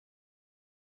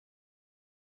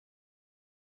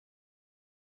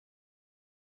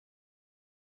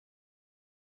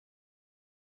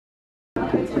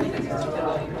Can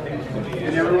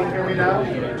everyone hear me now?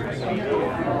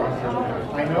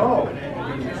 I know.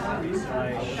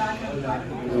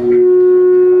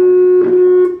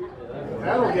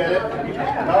 That'll get it.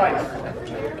 Nice.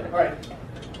 All right.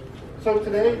 So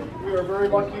today we are very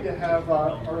lucky to have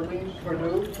Arlene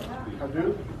Cadieux,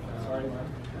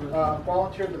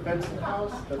 volunteer at the Benson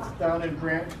House that's down in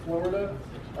Grant, Florida.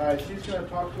 She's going to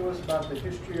talk to us about the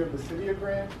history of the city of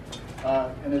Grant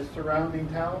and its surrounding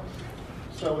towns.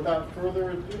 So without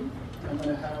further ado, I'm going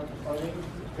to have Arlene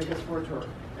take us for a tour.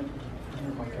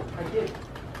 I did.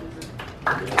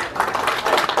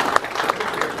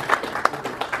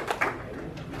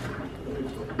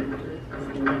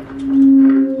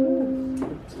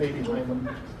 Stay behind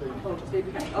them. Stay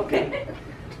behind. Okay.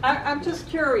 I'm just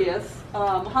curious,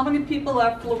 how many people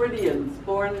are Floridians,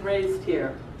 born and raised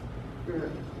here?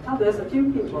 Oh, there's a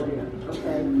few people here.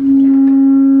 Okay.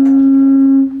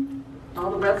 All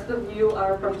the rest of you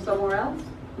are from somewhere else?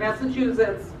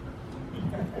 Massachusetts.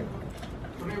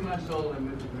 3 months old, I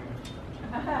moved to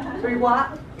Grant. 3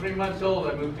 what? 3 months old,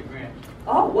 I moved to Grant.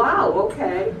 Oh, wow,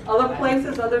 okay. Other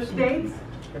places, other states?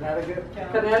 Connecticut.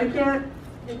 Connecticut?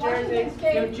 New Jersey.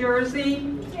 New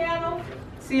Jersey? Seattle.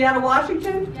 Seattle,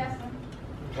 Washington? Yes, sir.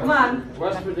 Come on.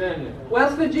 West Virginia.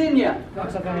 West Virginia?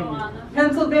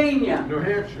 Pennsylvania? New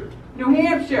Hampshire. New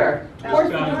Hampshire?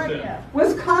 Wisconsin.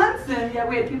 Wisconsin? Yeah,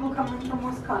 we had people coming from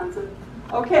Wisconsin.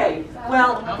 Okay,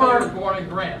 well, How many were born in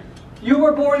Grant? You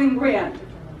were born in Grant.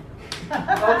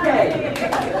 Okay.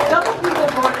 Double people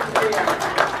born in Grant.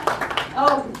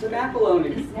 Oh, the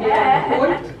Macalonis.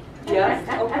 Yes,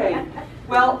 okay.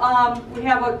 Well, we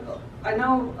have I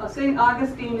know St.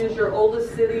 Augustine is your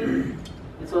oldest city.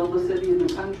 It's the oldest city in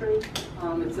the country.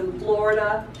 It's in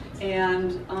Florida.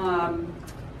 And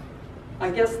I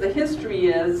guess the history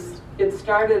is, it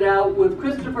started out with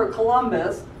Christopher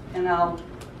Columbus, and I'll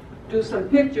do some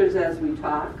pictures as we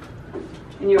talk.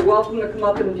 And you're welcome to come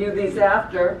up and view these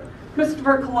after.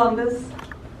 Christopher Columbus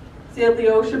sailed the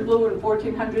ocean blue in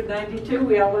 1492.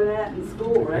 We all learned that in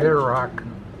school, right? Rock.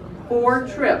 4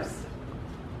 trips.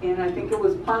 And I think it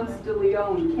was Ponce de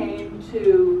Leon came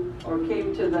to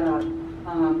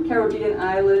the Caribbean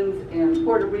islands and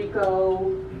Puerto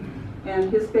Rico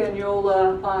and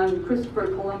Hispaniola on Christopher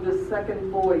Columbus' second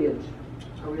voyage.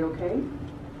 Are we okay?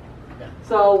 Yeah.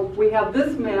 So we have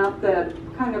this map that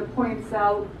kind of points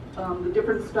out the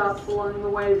different stops along the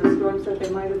way, the storms that they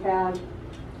might have had.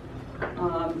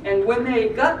 And when they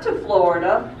got to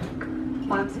Florida,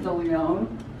 Ponce de Leon,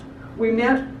 we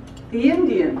met the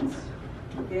Indians.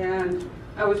 And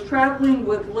I was traveling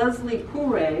with Leslie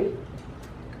Poore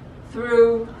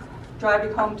through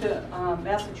driving home to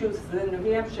Massachusetts and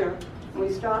New Hampshire, and we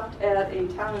stopped at a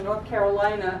town in North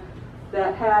Carolina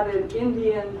that had an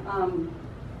Indian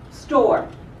store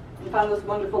and found this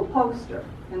wonderful poster.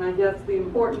 And I guess the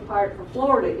important part for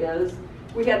Florida is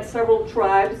we had several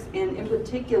tribes, and in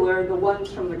particular the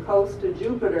ones from the coast of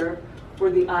Jupiter were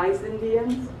the Eyes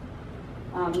Indians,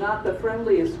 not the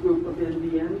friendliest group of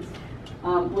Indians.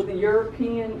 With the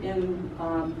European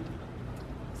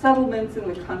settlements in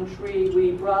the country,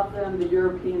 we brought them the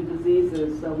European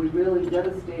diseases, so we really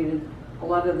devastated a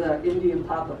lot of the Indian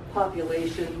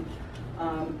population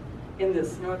in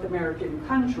this North American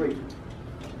country.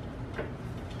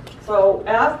 So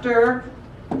after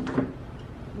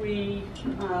we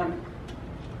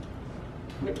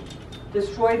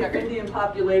destroyed our Indian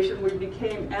population, we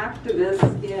became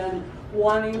activists in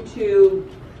wanting to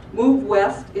move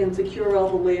west and secure all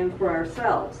the land for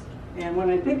ourselves. And when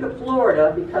I think of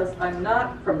Florida, because I'm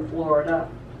not from Florida,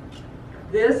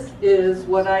 this is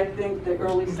what I think the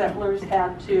early settlers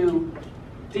had to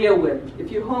deal with. If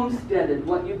you homesteaded,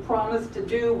 what you promised to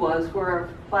do was, for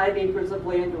 5 acres of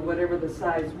land or whatever the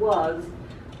size was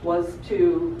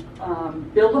to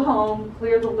build a home,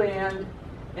 clear the land,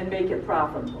 and make it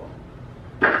profitable.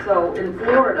 So in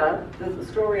Florida, the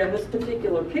story on this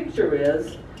particular picture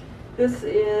is, this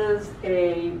is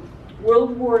a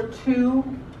World War II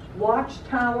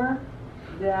watchtower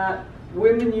that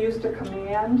women used to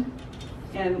command,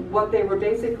 and what they were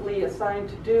basically assigned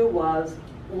to do was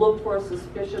look for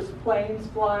suspicious planes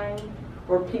flying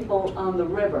or people on the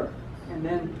river. And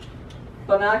then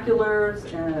binoculars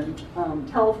and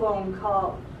telephone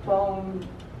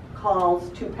calls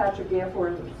to Patrick Air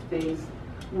Force Base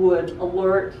would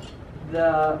alert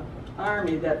the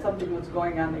Army that something was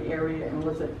going on in the area, and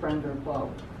was it friend or foe.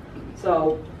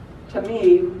 So to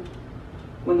me,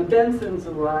 when the Bensons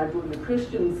arrived, when the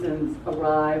Christiansons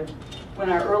arrived, when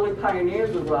our early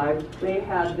pioneers arrived, they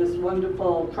had this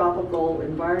wonderful tropical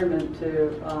environment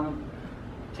to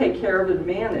take care of and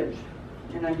manage.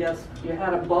 And I guess you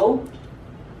had a boat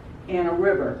and a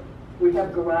river. We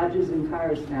have garages and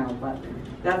cars now, but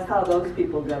that's how those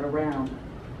people got around.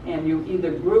 And you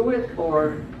either grew it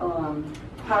or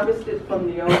harvested it from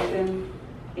the ocean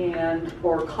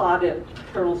or caught it,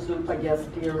 turtle soup, I guess,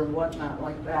 deer and whatnot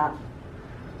like that.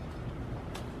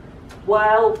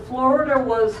 While Florida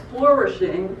was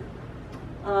flourishing,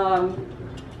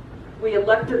 we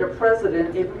elected a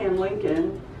president, Abraham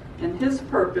Lincoln, and his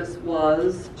purpose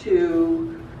was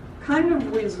to kind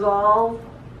of resolve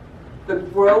the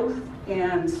growth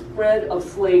and spread of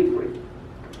slavery.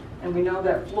 And we know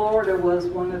that Florida was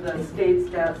one of the states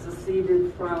that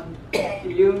seceded from the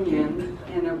Union,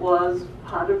 and it was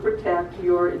how to protect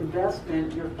your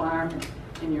investment, your farm,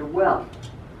 and your wealth.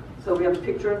 So we have a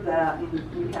picture of that,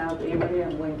 and we have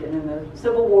Abraham Lincoln in the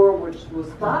Civil War, which was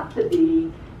thought to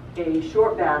be a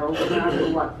short battle, but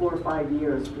lasted about 4 or 5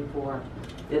 years before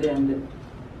it ended.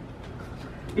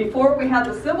 Before we had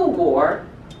the Civil War,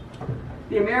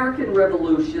 the American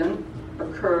Revolution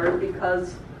occurred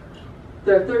because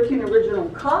the 13 original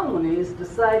colonies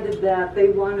decided that they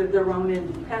wanted their own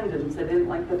independence. They didn't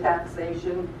like the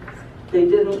taxation. They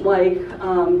didn't like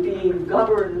being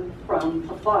governed from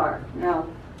afar. Now,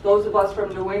 those of us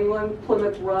from New England,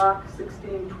 Plymouth Rock,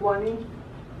 1620,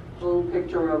 a little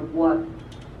picture of what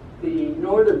the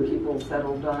northern people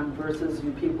settled on versus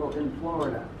you people in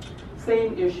Florida.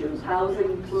 Same issues,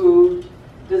 housing, food,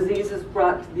 diseases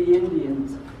brought to the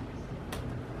Indians.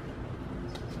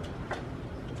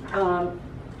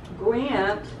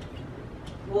 Grant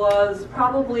was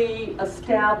probably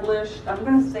established, I'm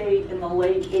going to say, in the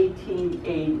late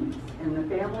 1880s. And the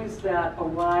families that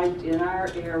arrived in our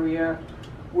area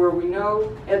where we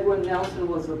know Edwin Nelson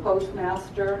was the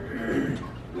postmaster.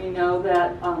 We know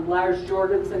that Lars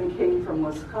Jorgensen came from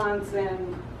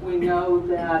Wisconsin. We know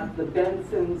that the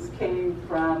Bensons came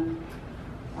from,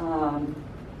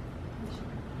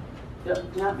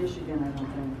 not Michigan, I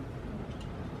don't think.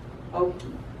 Oh.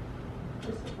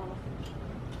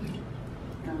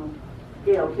 No.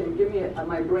 Gail, can you give me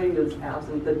my brain is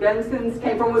absent. The Bensons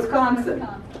came from Wisconsin.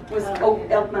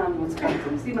 Elk Mountain,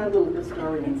 Wisconsin. See my little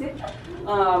historians.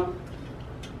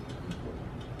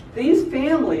 These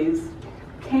families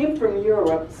came from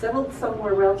Europe, settled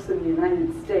somewhere else in the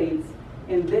United States,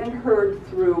 and then heard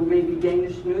through maybe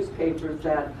Danish newspapers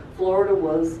that Florida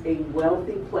was a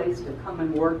wealthy place to come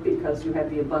and work because you had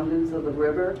the abundance of the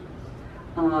river.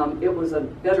 It was a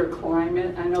better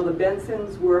climate. I know the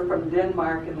Bensons were from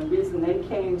Denmark, and the reason they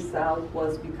came south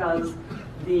was because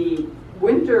the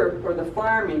winter for the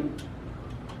farming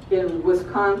in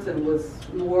Wisconsin was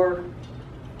more,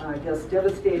 I guess,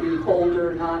 devastating,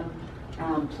 colder, not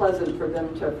pleasant for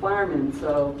them to farm in,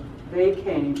 so they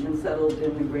came and settled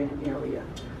in the Grant area.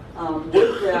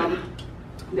 With them,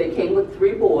 they came with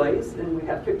 3 boys, and we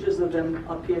have pictures of them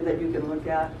up here that you can look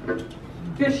at.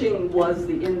 Fishing was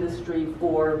the industry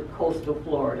for coastal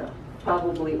Florida,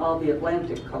 probably all the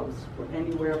Atlantic coast,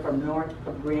 anywhere from north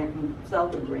of Grant and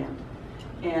south of Grant.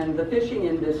 And the fishing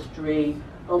industry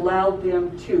allowed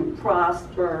them to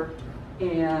prosper,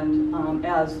 and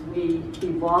as we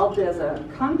evolved as a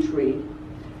country,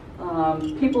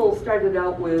 people started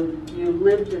out with, you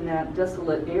lived in that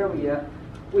desolate area.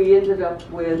 We ended up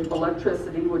with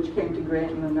electricity, which came to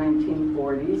Grant in the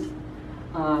 1940s.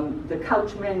 The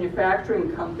couch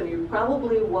manufacturing company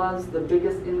probably was the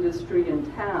biggest industry in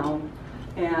town,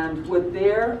 and with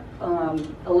their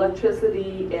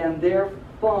electricity and their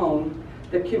phone,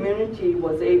 the community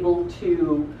was able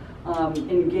to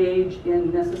engage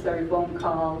in necessary phone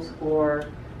calls or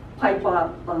pipe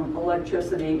up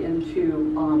electricity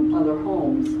into other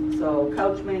homes. So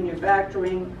couch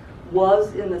manufacturing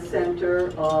was in the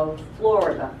center of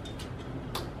Florida.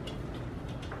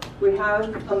 We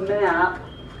have a map.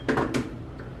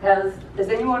 Is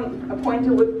anyone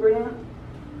acquainted with Grant?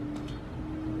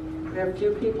 We have a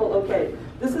few people. Okay,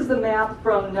 this is the map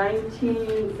from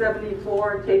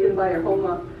 1974 taken by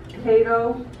Ahoma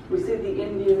Cato. We see the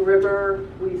Indian River.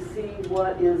 We see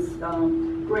what is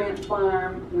Grant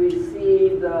Farm. We see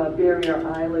the barrier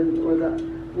island or the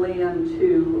land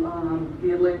to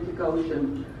the Atlantic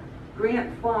Ocean.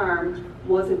 Grant Farm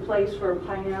was a place for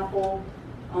pineapple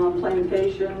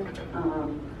plantation.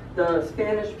 The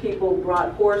Spanish people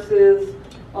brought horses,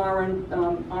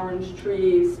 orange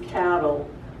trees, cattle.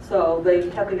 So they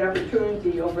had the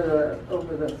opportunity over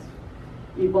the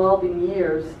evolving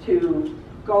years to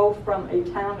go from a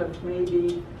town of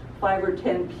maybe 5 or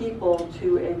 10 people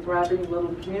to a thriving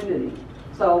little community.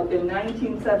 So in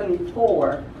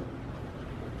 1974,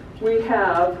 we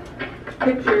have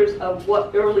pictures of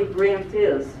what early Grant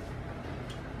is.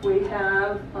 We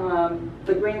have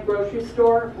the Grant grocery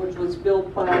store, which was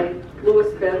built by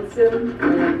Louis Benson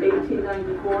in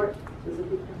 1894.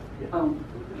 Oh.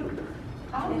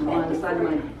 On the side of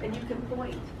my, And you can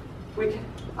point. we can,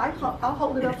 I'll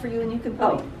hold it up for you and you can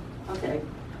oh, point. okay.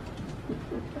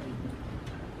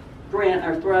 Grant,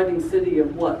 our thriving city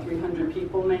of what, 300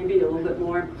 people maybe, a little bit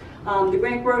more. The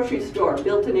Grant Grocery Store,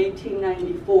 built in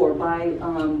 1894 by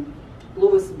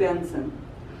Lewis Benson,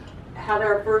 had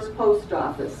our first post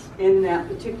office in that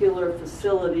particular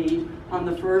facility on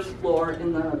the first floor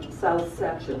in the south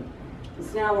section.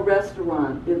 It's now a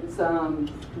restaurant. It's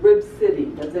Rib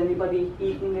City. Has anybody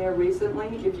eaten there recently?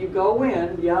 If you go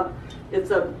in, yep,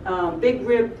 it's a big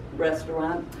rib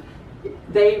restaurant.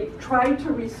 They tried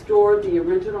to restore the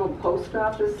original post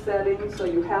office setting, so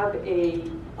you have a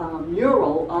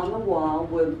mural on the wall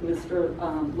with Mr.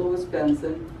 Lewis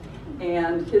Benson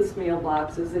and his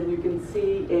mailboxes, and you can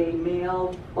see a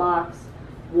mailbox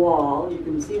wall. You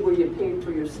can see where you paid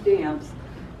for your stamps,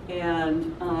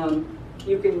 and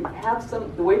you can have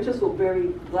the waitress will very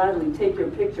gladly take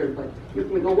your picture, but you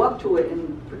can go up to it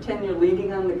and pretend you're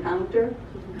leaning on the counter,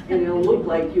 and it'll look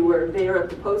like you were there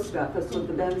at the post office with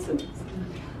the Bensons.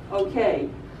 Okay,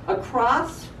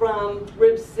 across from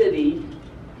Rib City,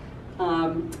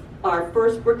 our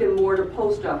first brick and mortar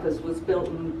post office was built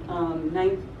in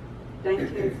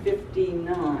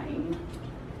 1959,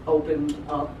 opened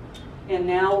up, and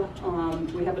now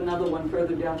we have another one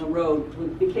further down the road.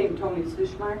 It became Tony's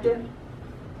Fish Market,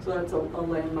 so that's a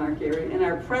landmark area. And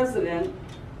our president,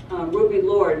 Ruby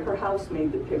Lord, her house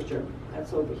made the picture.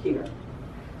 That's over here.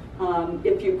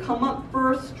 If you come up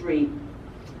First Street,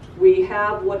 we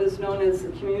have what is known as the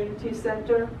Community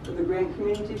Center, the Grant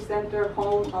Community Center,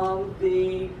 home of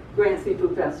the Grant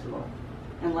Seafood Festival.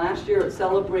 And last year it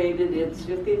celebrated its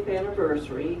 50th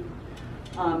anniversary.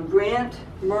 Grant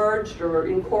merged or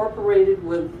incorporated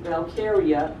with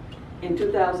Valkyria in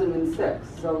 2006.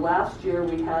 So last year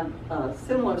we had a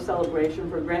similar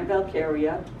celebration for Grant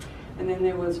Valkyria, and then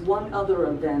there was one other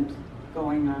event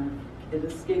going on. It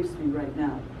escapes me right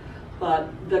now. But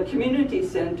the community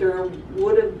center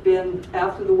would have been,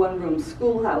 after the one-room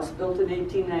schoolhouse built in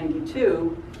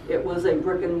 1892, it was a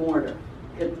brick and mortar.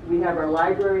 We have our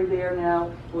library there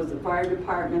now, it was the fire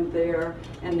department there,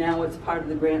 and now it's part of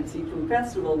the Grant Seafood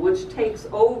Festival, which takes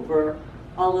over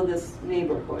all of this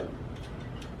neighborhood.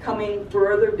 Coming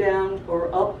further down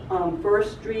or up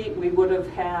First Street, we would have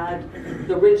had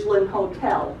the Ridgeland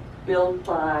Hotel, built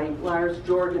by Lars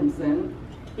Jorgensen.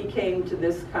 He came to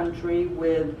this country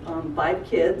with 5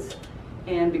 kids,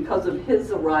 and because of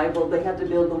his arrival, they had to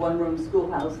build the one-room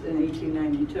schoolhouse in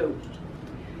 1892.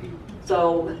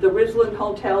 So the Ridgeland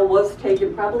Hotel was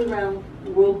taken probably around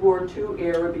World War II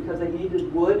era because they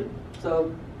needed wood, so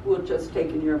we'll just take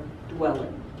in your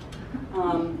dwelling.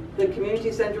 The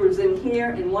community center is in here,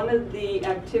 and one of the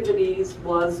activities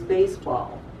was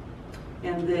baseball.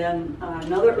 And then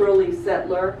another early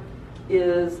settler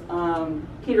is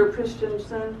Peter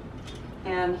Christensen,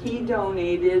 and he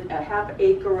donated a ½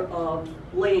 acre of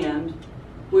land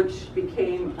which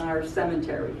became our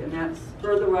cemetery, and that's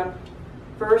further up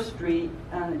First Street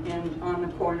and on the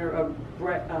corner of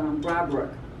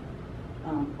Brabrook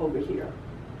over here.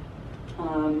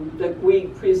 We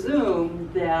presume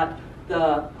that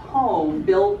the home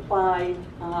built by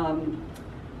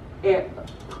Atlee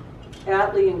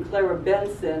and Clara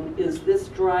Benson is this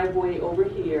driveway over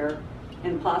here,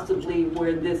 and possibly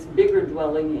where this bigger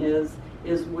dwelling is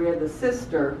where the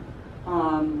sister,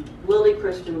 Lily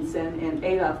Christensen and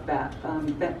Adolf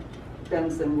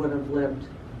Benson would have lived.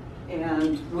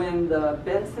 And when the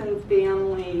Benson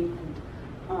family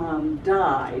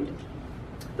died,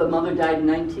 the mother died in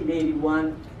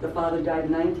 1981, the father died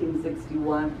in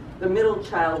 1961, the middle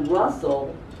child,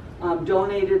 Russell,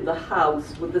 donated the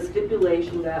house with the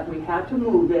stipulation that we had to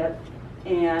move it,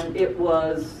 and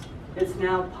it's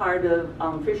now part of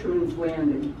Fisherman's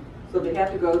Landing. So they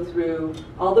have to go through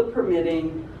all the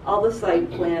permitting, all the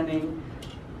site planning,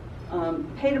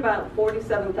 paid about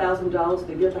 $47,000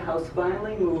 to get the house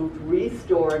finally moved,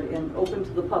 restored, and opened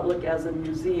to the public as a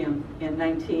museum in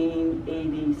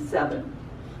 1987.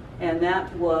 And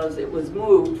it was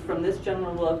moved from this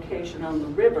general location on the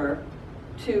river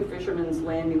to Fisherman's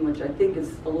Landing, which I think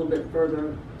is a little bit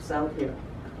further south here.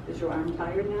 Is your arm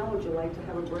tired now? Would you like to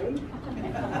have a break?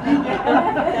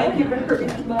 Thank you very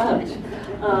much.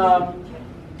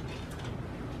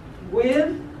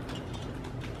 With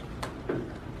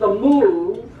the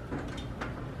move,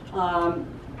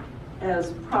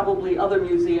 as probably other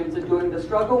museums are doing, the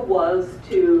struggle was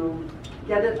to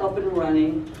get it up and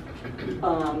running,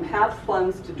 have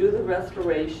funds to do the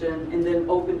restoration, and then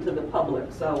open to the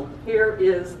public. So here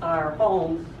is our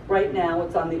home right now.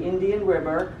 It's on the Indian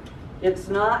River. It's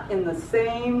not in the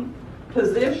same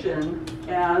position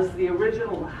as the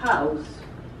original house,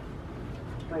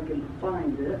 if I can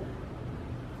find it.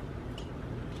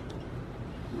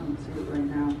 I don't see it right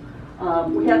now.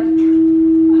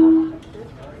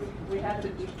 We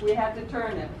had to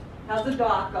turn it. Has a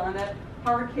dock on it.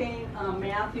 Hurricane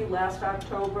Matthew last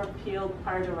October peeled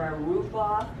part of our roof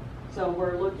off, so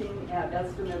we're looking at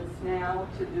estimates now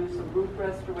to do some roof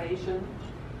restoration.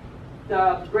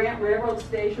 The Grant Railroad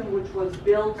Station, which was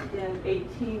built in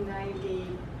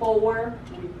 1894,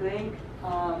 we think,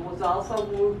 was also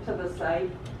moved to the site.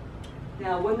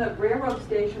 Now, when the railroad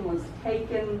station was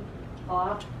taken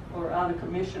off, or out of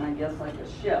commission, I guess, like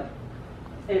a ship,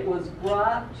 it was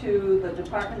brought to the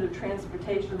Department of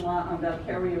Transportation lot on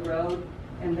Valcaria Road,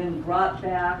 and then brought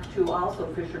back to also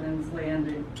Fisherman's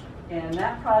Landing. And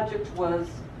that project was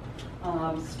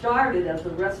started as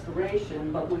a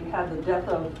restoration, but we had the death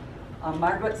of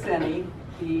Margaret Senni,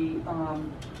 the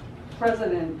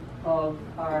president of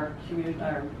our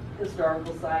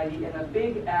historical society, and a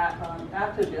big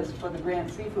activist for the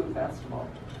Grant Seafood Festival.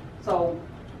 So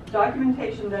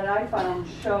documentation that I found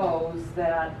shows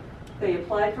that they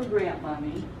applied for grant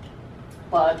money,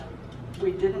 but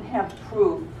we didn't have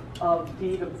proof of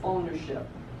deed of ownership.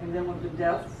 And then with the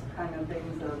deaths, kind of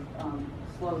things have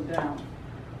slowed down.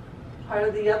 Part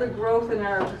of the other growth in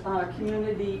our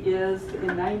community is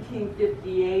in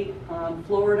 1958,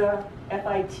 Florida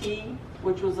FIT,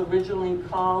 which was originally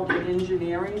called an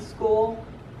engineering school,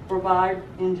 Brevard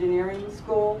Engineering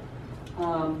School,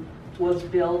 was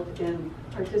built and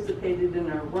participated in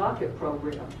our rocket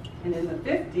program. And in the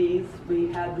 50s,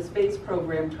 we had the space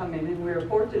program come in, and we were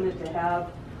fortunate to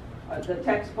have the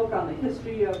textbook on the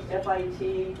history of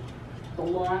FIT, the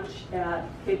launch at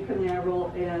Cape Canaveral,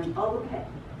 and all the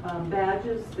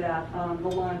badges that the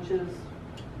launches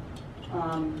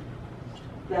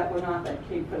that went off at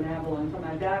Cape Canaveral. And from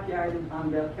my backyard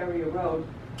on Valcaria Road,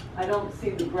 I don't see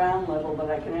the ground level, but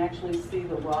I can actually see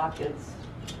the rockets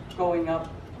going up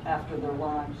after their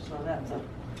launch, so that's a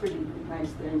pretty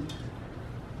nice thing.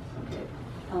 Okay,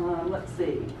 let's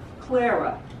see.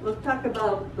 Clara, let's talk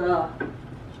about the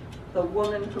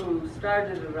woman who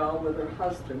started it all with her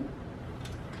husband.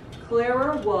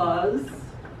 Clara was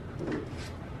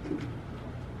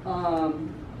a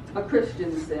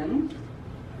Christensen.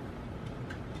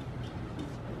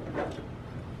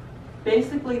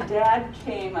 Basically, Dad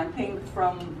came, I think,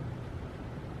 from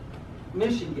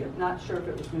Michigan, not sure if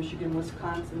it was Michigan,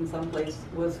 Wisconsin, someplace,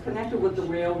 was connected with the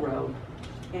railroad.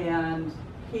 And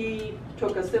he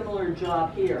took a similar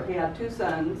job here. He had two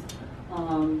sons,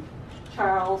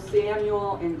 Charles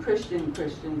Samuel and Christian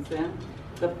Christensen.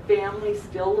 The family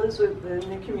still lives within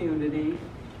the community.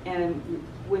 And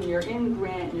when you're in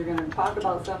Grant, you're going to talk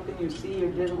about something you see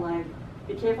or didn't like.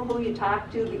 Be careful who you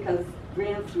talk to, because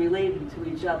Grant's related to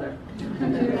each other. Too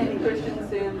many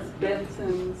Christensens,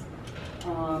 Bensons,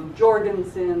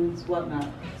 Jorgensens, whatnot.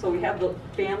 So we have the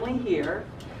family here.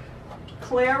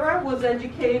 Clara was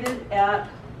educated at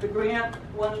the Grant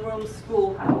one-room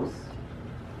schoolhouse.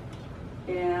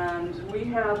 And we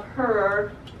have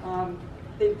her,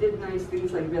 they did nice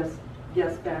things like this,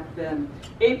 yes, back then.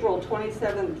 April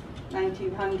 27th,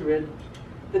 1900,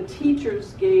 the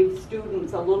teachers gave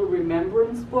students a little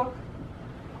remembrance book,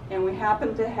 and we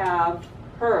happened to have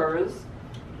hers,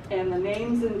 and the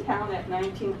names in town at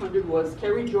 1900 was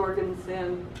Terry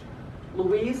Jorgensen,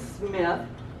 Louise Smith.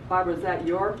 Barbara, is that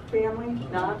your family?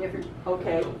 No? Different.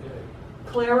 Okay.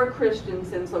 Clara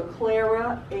Christensen, so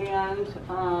Clara and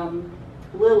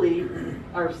Lily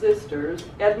are sisters.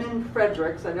 Edmund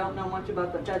Fredericks, I don't know much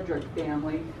about the Frederick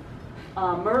family.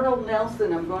 Myrtle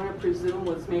Nelson, I'm going to presume,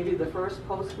 was maybe the first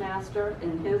postmaster,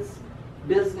 and his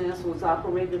business was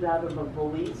operated out of a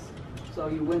valise. So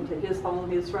you went to his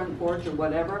home, his front porch, or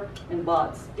whatever, and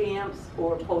bought stamps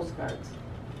or postcards.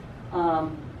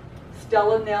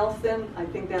 Stella Nelson, I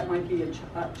think that might be a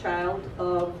child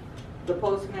of the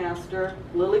postmaster.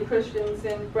 Lily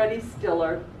Christensen, Freddie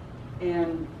Stiller,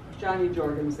 and Johnny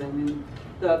Jorgensen. And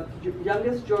the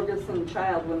youngest Jorgensen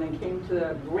child, when they came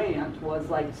to Grant, was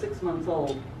like 6 months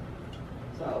old.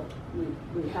 So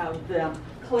we have them.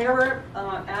 Clara,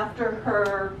 after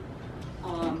her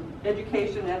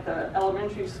education at the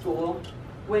elementary school,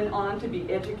 went on to be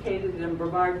educated in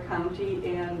Brevard County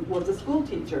and was a school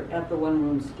teacher at the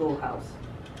one-room schoolhouse.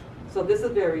 So this is a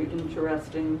very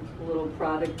interesting little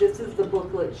product. This is the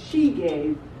booklet she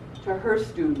gave to her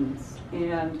students,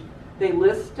 and they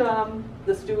list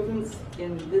the students,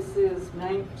 and this is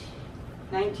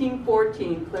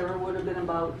 1914. Clara would have been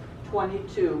about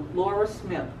 22. Laura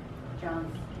Smith,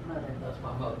 John's mother. That's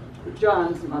my mother.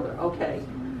 John's mother, okay.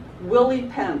 Willie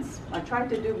Pence. I tried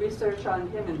to do research on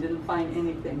him and didn't find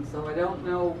anything, so I don't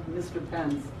know Mr.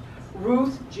 Pence.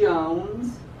 Ruth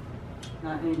Jones,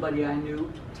 not anybody I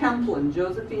knew. Templin,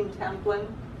 Josephine Templin.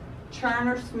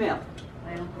 Charner Smith,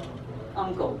 My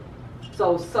uncle.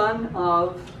 So son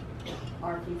of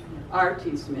R.T. Smith.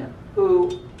 R.T. Smith,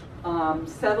 who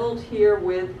settled here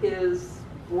with his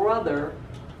brother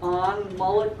on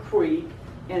Mullet Creek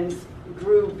and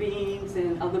grew beans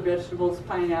and other vegetables,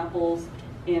 pineapples,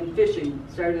 and fishing,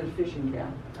 started a fishing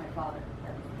camp. My father.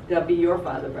 That'd be your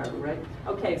father, Barbara, right?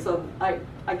 Okay, so I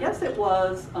guess it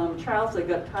was Charles that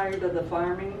got tired of the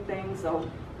farming thing, so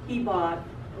he bought.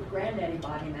 Well, Granddaddy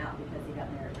bought him out because he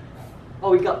got married.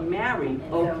 Oh, he got married.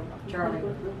 And Oh, so Charlie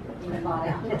was bought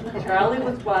out. Charlie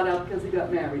was bought out because he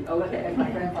got married. Okay. My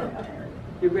grandfather got married.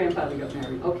 Your grandfather got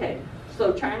married. Okay.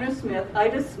 So Charner Smith,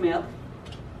 Ida Smith,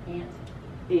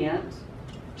 aunt,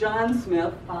 John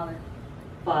Smith,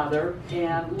 father,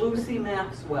 and Lucy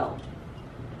Maxwell.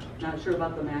 Not sure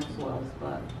about the Maxwells,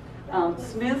 but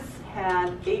Smiths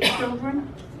had 8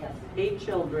 children. Yes. 8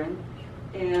 children,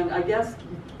 and I guess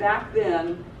back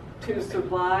then, to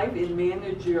survive and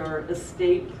manage your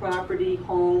estate, property,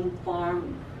 home,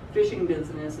 farm, fishing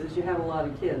businesses, you had a lot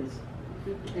of kids,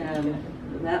 and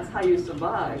that's how you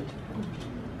survived.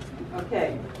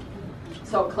 Okay,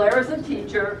 so Clara's a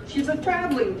teacher. She's a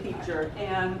traveling teacher,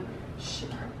 and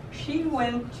she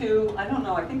went to, I don't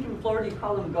know, I think in Florida you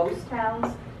call them ghost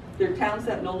towns. They're towns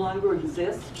that no longer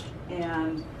exist,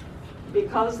 and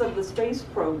because of the space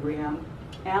program,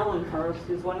 Allenhurst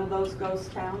is one of those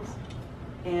ghost towns,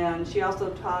 and she also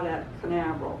taught at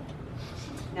Canaveral.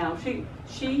 Now,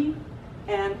 she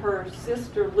and her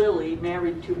sister Lily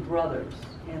married 2 brothers,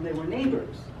 and they were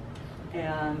neighbors.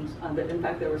 And in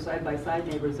fact, they were side-by-side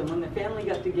neighbors. And when the family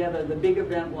got together, the big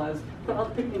event was put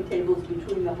out picnic tables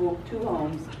between the 2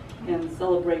 homes and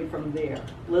celebrate from there.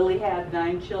 Lily had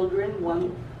 9 children.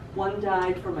 One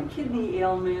died from a kidney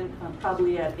ailment,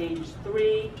 probably at age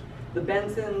 3. The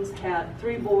Bensons had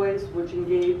 3 boys, which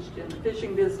engaged in the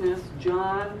fishing business.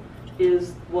 John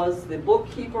was the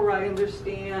bookkeeper, I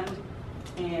understand,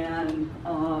 and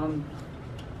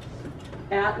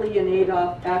Atlee and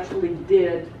Adolph actually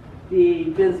did the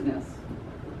business.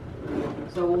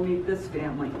 So we'll meet this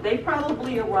family. They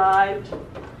probably arrived.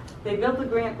 They built the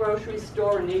Grant grocery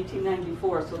store in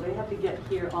 1894, so they had to get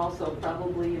here also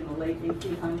probably in the late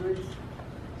 1800s.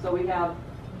 So we have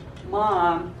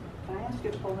Mom. Can I ask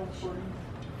you to pull that for me?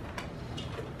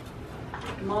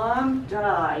 Mom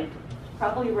died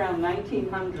probably around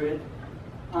 1900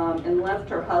 and left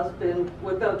her husband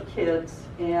without kids.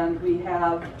 And we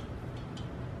have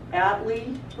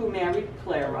Atlee, who married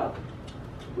Clara.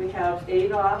 We have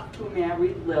Adolph, who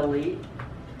married Lily.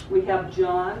 We have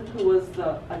John, who was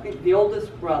I think the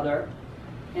oldest brother,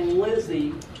 and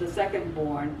Lizzie, the second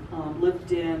born,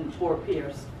 lived in Fort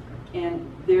Pierce, and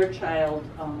their child,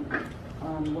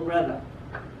 Loretta.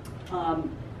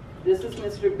 This is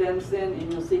Mr. Benson,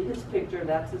 and you'll see his picture.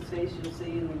 That's his face you'll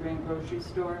see in the Grant grocery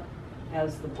store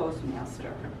as the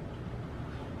postmaster.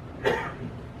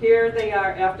 Here they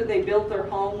are after they built their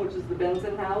home, which is the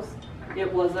Benson house.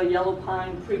 It was a yellow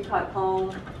pine pre-cut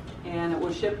home, and it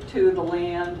was shipped to the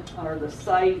land or the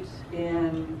site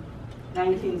in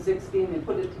 1960, and they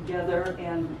put it together,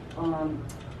 and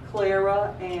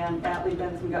Clara and Atlee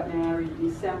Benson got married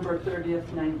December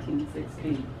 30th,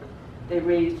 1960. They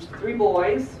raised 3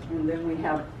 boys, and then we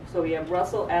have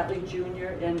Russell Atlee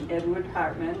Jr. and Edward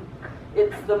Hartman.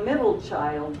 It's the middle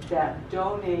child that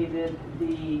donated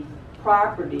the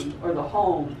property, or the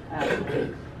home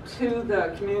actually, to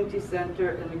the community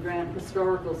center and the Grant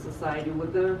Historical Society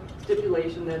with the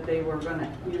stipulation that they were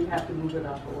you'd have to move it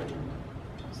off the land.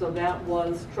 So that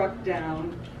was struck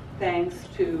down thanks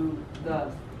to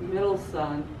the middle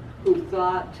son, who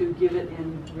thought to give it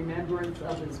in remembrance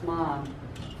of his mom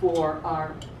for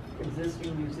our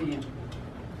existing museum.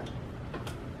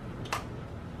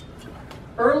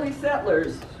 Early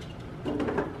settlers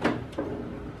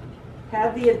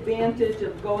had the advantage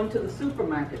of going to the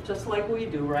supermarket, just like we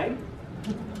do, right?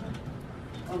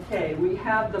 Okay, we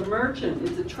have the Merchant.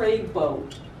 It's a trade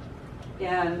boat.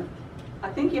 And I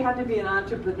think you have to be an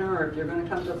entrepreneur if you're going to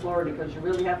come to Florida, because you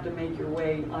really have to make your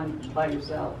way on by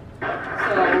yourself.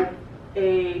 So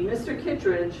Mr.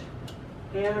 Kittredge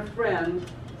and a friend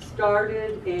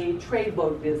started a trade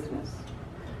boat business,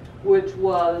 which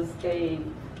was a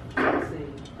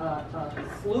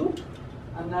sloop.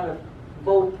 I'm not a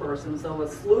boat person, so a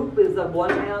sloop is a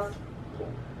one-mast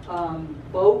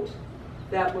boat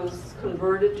that was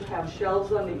converted to have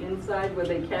shelves on the inside where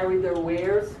they carried their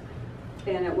wares,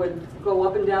 and it would go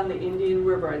up and down the Indian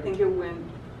River. I think it went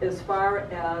as far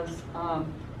as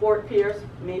Fort Pierce,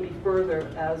 maybe further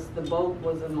as the boat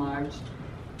was enlarged,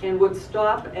 and would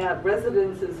stop at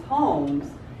residences' homes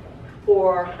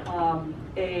for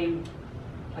a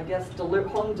I guess,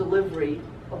 home delivery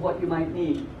of what you might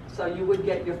need. So you would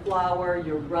get your flour,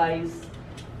 your rice,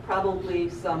 probably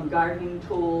some gardening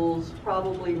tools,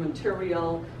 probably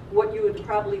material. What you would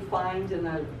probably find in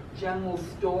a general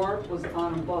store was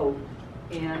on a boat.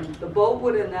 And the boat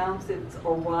would announce its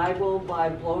arrival by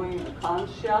blowing a conch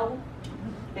shell,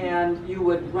 and you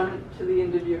would run it to the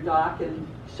end of your dock and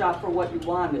shop for what you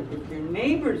wanted. If your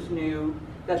neighbors knew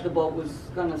that the boat was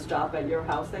going to stop at your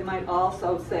house, they might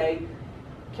also say,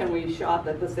 can we shop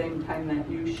at the same time that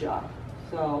you shop?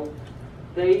 So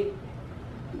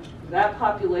that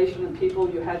population of people,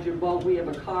 you had your boat, we have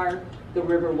a car, the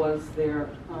river was their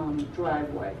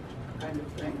driveway kind of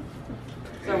thing.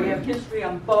 So we have history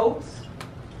on boats,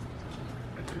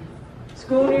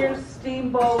 schooners,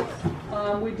 steamboats.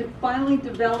 We finally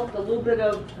developed a little bit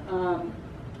of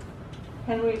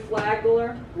Henry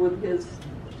Flagler with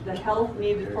the help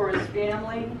needed for his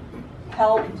family,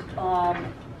 helped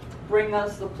bring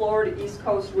us the Florida East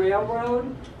Coast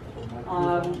Railroad.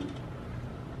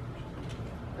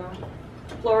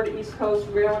 Florida East Coast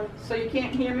Railroad. So you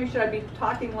can't hear me? Should I be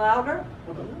talking louder?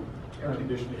 Air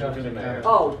conditioning.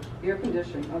 Oh, air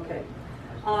conditioning, okay.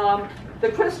 The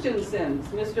Christensens,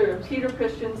 Mr. Peter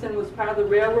Christensen was part of the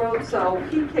railroad, so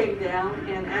he came down,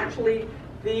 and actually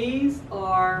these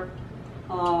are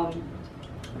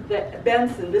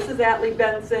Benson. This is Atlee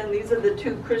Benson. These are the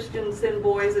two Christensen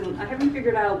boys, and I haven't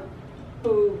figured out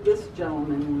who this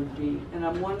gentleman would be, and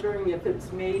I'm wondering if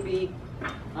it's maybe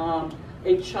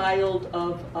a child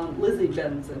of Lizzie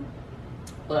Benson.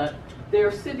 But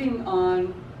they're sitting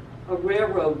on a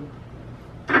railroad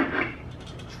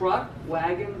truck,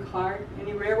 wagon, cart.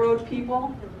 Any railroad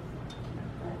people?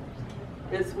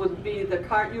 This would be the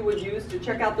cart you would use to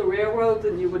check out the railroads,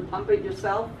 and you would pump it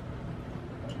yourself.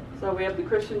 So we have the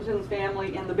Christensen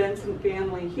family and the Benson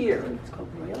family here. It's called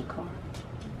rail car.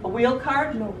 A wheel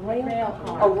cart? No, rail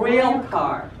car. A rail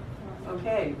car.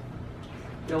 Okay.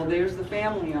 So there's the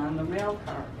family on the rail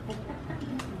car.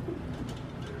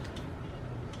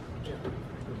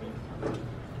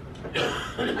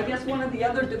 I guess one of the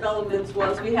other developments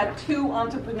was we had two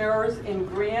entrepreneurs in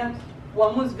Grant.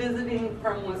 One was visiting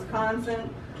from Wisconsin,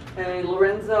 a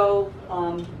Lorenzo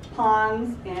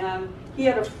Pons, and he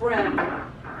had a friend,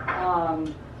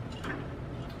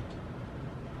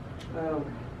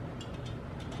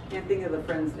 can't think of the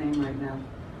friend's name right now.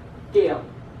 Gail.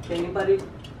 Anybody?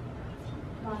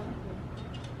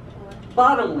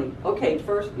 Bottomley. Okay,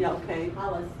 first, yeah, okay.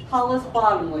 Hollis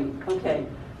Bottomley. Okay.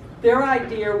 Their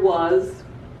idea was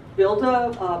build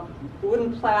a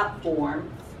wooden platform.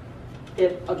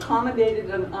 It accommodated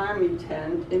an army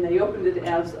tent, and they opened it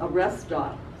as a rest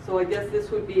stop. So I guess this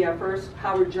would be our first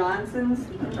Howard Johnson's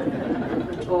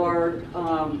or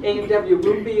A&W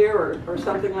root beer or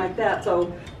something like that.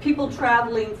 So people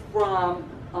traveling from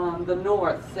the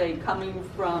north, say coming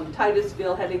from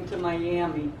Titusville heading to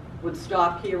Miami, would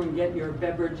stop here and get your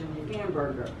beverage and your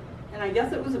hamburger. And I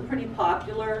guess it was a pretty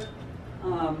popular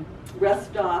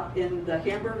rest stop, and the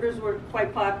hamburgers were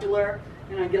quite popular,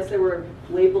 and I guess they were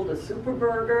labeled a super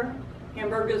burger.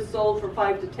 Hamburgers sold for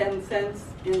 5 to 10 cents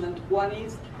in the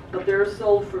 20s, but they're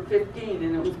sold for 15,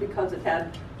 and it was because it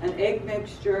had an egg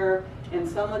mixture and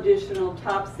some additional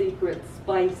top secret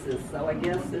spices. So I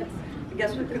guess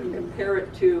we could compare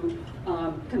it to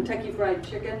Kentucky Fried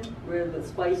Chicken, where the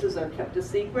spices are kept a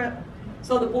secret.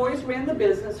 So the boys ran the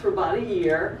business for about a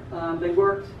year. They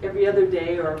worked every other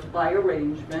day or by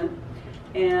arrangement.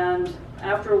 And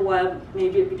after a while,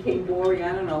 maybe it became boring,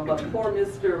 I don't know, but poor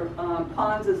Mr.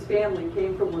 Pons' family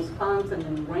came from Wisconsin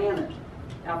and ran it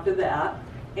after that.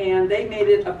 And they made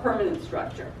it a permanent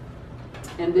structure.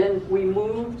 And then we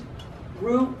moved.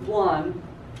 Route 1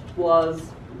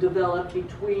 was developed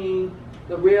between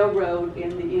the railroad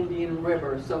and the Indian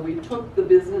River. So we took the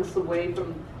business away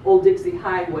from Old Dixie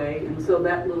Highway, and so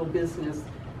that little business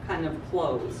kind of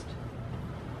closed.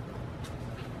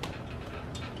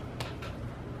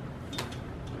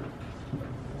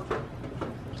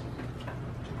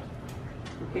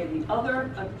 Okay, the other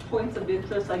points of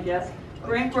interest, I guess,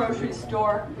 Grant Grocery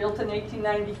Store, built in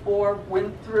 1894,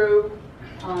 went through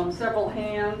several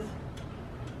hands.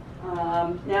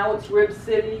 Now it's Rib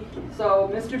City. So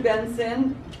Mr.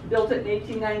 Benson built it in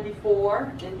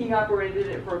 1894, and he operated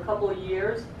it for a couple of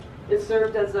years. It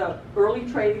served as an early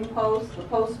trading post, a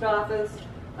post office,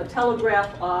 a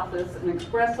telegraph office, an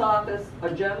express office,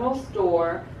 a general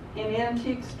store, an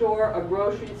antique store, a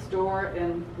grocery store,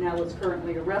 and now it's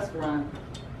currently a restaurant.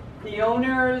 The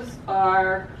owners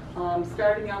are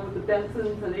starting out with the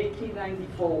Bensons in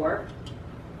 1894.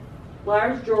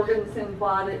 Lars Jorgensen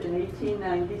bought it in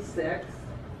 1896.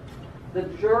 The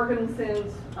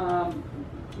Jorgensens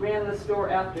ran the store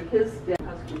after his death.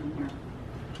 Husband here.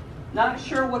 Not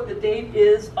sure what the date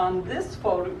is on this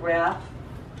photograph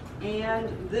and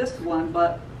this one,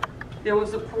 but there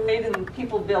was a parade and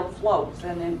people built floats,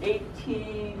 and in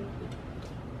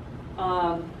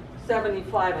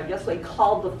 1875, I guess they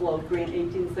called the float Grant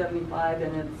 1875,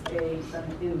 and it's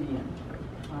an Indian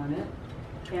on it.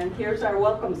 And here's our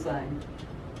welcome sign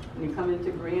when you come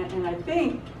into Grant, and I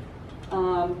think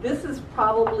this is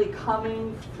probably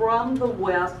coming from the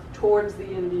west towards the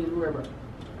Indian River.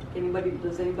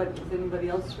 Is anybody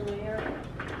else familiar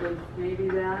with maybe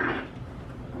that?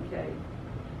 Okay.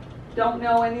 Don't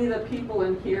know any of the people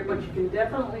in here, but you can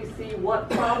definitely see what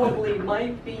probably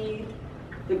might be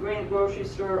the Grant grocery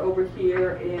store over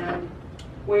here, and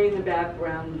way in the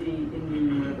background, the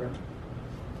Indian River.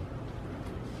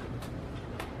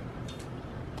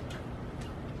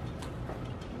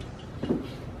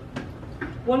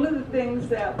 One of the things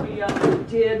that we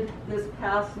did this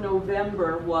past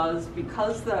November was,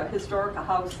 because the historical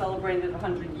house celebrated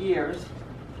 100 years,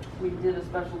 we did a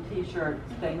special t-shirt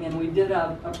thing, and we did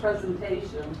a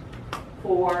presentation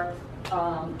for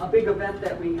a big event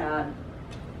that we had.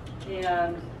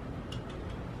 And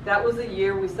that was the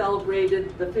year we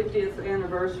celebrated the 50th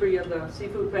anniversary of the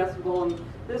Seafood Festival, and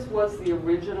this was the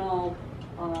original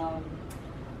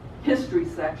history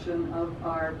section of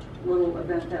our little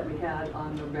event that we had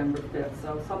on November 5th.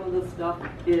 So some of the stuff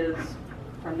is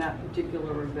from that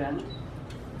particular event.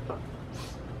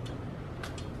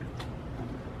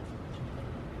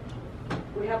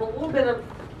 We have a little bit of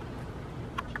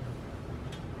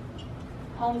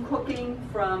home cooking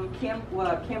from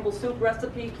Campbell soup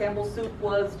recipe. Campbell soup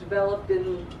was developed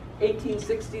in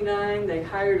 1869. They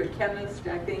hired a chemist,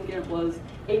 I think it was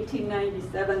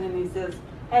 1897, and he says,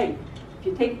 hey, if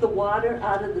you take the water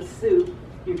out of the soup,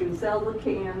 you can sell the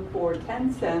can for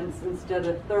 10 cents instead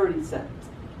of 30 cents.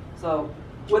 So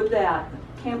with that,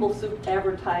 Campbell soup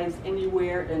advertised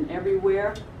anywhere and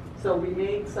everywhere. So we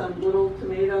made some little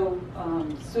tomato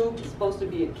soup. It's supposed to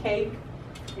be a cake,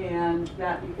 and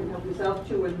that you can help yourself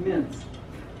to, and mince.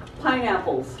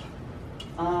 Pineapples.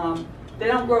 They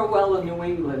don't grow well in New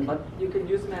England, but you can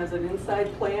use them as an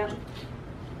inside plant.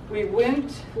 We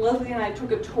went, Leslie and I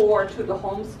took a tour to the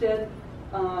homestead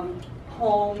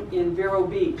home in Vero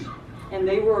Beach, and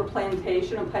they were a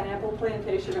plantation, a pineapple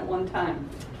plantation at one time.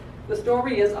 The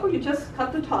story is, you just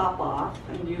cut the top off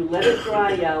and you let it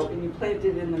dry out and you plant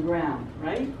it in the ground,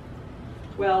 right?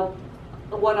 Well,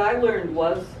 what I learned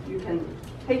was you can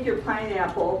take your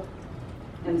pineapple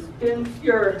and spin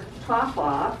your top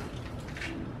off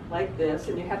like this,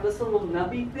 and you have this little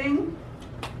nubby thing.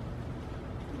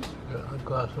 A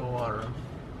glass of water.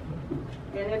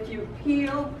 And if you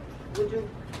peel, would you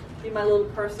be my little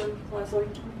person, Leslie?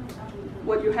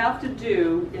 What you have to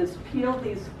do is peel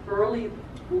these early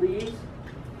leaves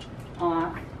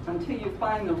off until you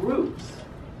find the roots.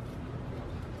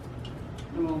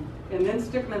 And then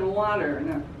stick them in water. In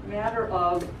a matter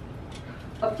of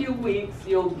a few weeks,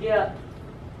 you'll get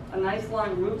a nice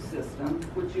long root system,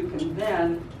 which you can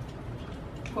then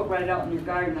put right out in your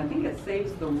garden. I think it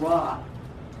saves the rot.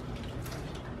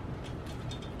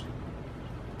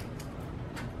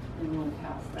 And we'll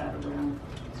pass that around.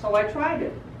 So I tried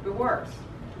it. It works.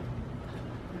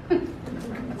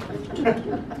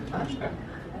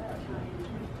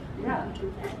 Yeah.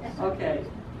 Okay.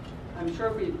 I'm sure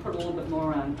if we put a little bit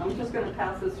more on. I'm just going to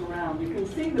pass this around. You can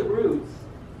see the roots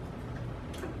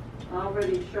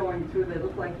already showing through. They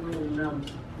look like little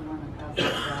nubs. I want to pass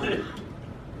this around.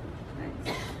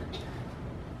 Thanks.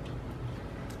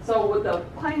 So with the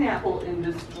pineapple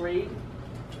industry,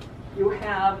 you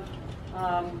have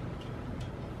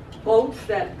boats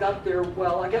that got their,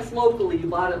 well, I guess locally, you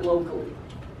bought it locally.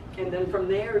 And then from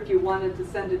there, if you wanted to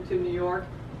send it to New York,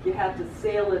 you had to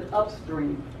sail it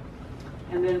upstream.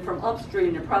 And then from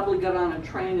upstream, it probably got on a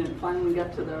train and finally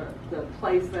got to the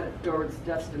place or its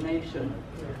destination.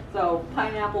 So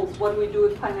pineapples, what do we do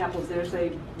with pineapples? There's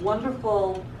a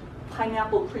wonderful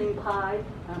pineapple cream pie.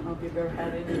 I don't know if you've ever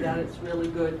had any of that. It's really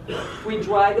good. We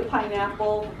dry the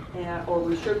pineapple, or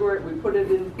we sugar it. We put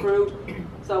it in fruit.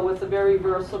 So it's a very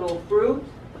versatile fruit.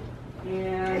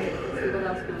 And let's see, what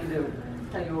else can we do?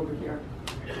 I'll tell you over here.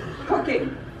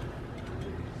 Cooking.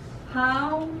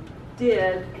 How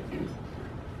did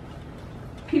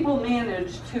people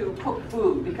manage to cook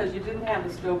food? Because you didn't have a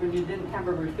stove and you didn't have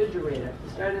a refrigerator. You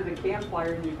started a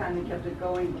campfire and you kind of kept it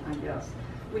going, I guess.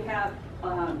 We have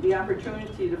the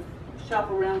opportunity to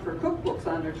shop around for cookbooks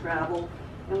on our travel,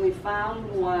 and we found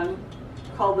one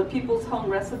called the People's Home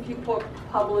Recipe Book,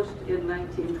 published in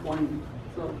 1920.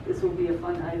 So this will be a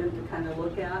fun item to kind of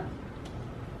look at.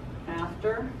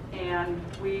 after. And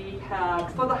we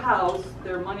have, for the house,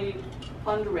 their money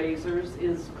fundraisers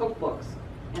is cookbooks.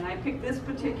 And I picked this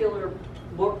particular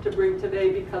book to bring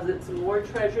today because it's More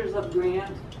Treasures of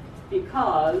Grant,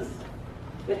 because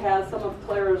it has some of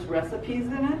Clara's recipes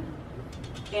in it.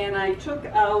 And I took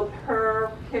out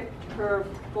her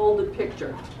folded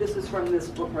picture. This is from this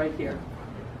book right here.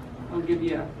 I'll give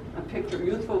you a picture,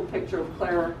 youthful picture of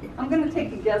Clara. I'm going to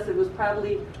take a guess, it was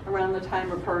probably around the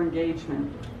time of her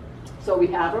engagement. So we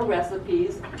have her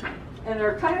recipes, and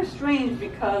they're kind of strange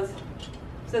because it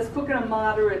says cook in a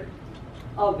moderate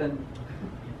oven.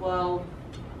 Well,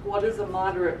 what is a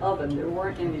moderate oven? There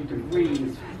weren't any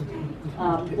degrees.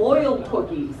 Boiled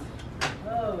cookies.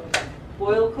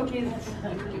 Boiled cookies.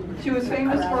 She was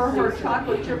famous for her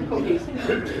chocolate chip cookies.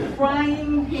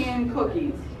 Frying pan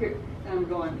cookies. Here, I'm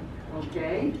going,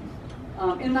 okay.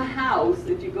 In the house,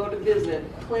 if you go to visit,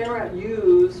 Clara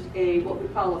used what we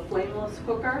call a flameless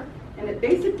cooker, and it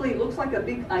basically looks like a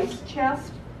big ice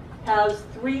chest. Has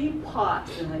 3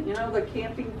 pots in it. You know the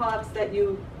camping pots that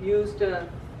you use to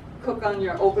cook on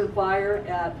your open fire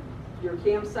at your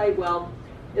campsite? Well,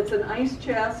 it's an ice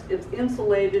chest, it's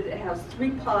insulated, it has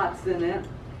 3 pots in it,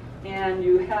 and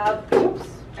you have,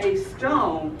 a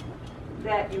stone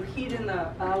that you heat in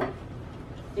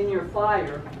your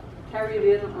fire, carry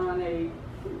it in on a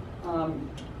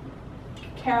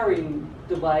carrying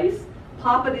device,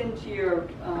 pop it into your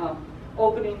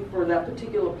opening for that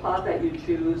particular pot that you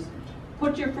choose,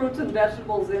 put your fruits and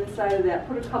vegetables inside of that,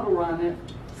 put a cover on it,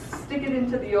 stick it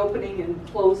into the opening and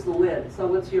close the lid.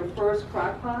 So it's your first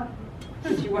crock pot.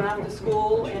 She went off to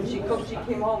school and she cooked, she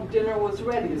came home, dinner was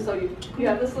ready. So you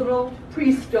have this little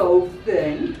pre-stove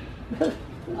thing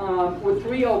with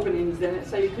 3 openings in it,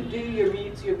 so you could do your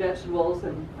meats, your vegetables,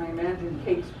 and I imagine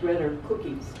cakes, bread, or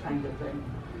cookies kind of thing.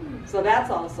 So that's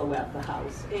also at the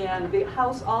house. And the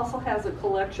house also has a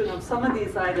collection of some of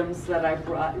these items that I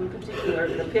brought, in particular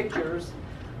the pictures,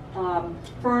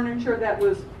 furniture that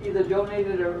was either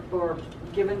donated or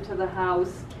given to the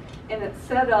house, and it's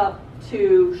set up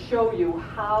to show you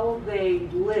how they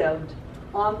lived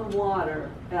on the water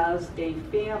as a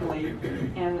family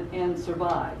and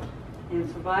survived. And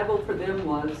survival for them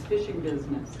was fishing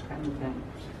business kind of thing.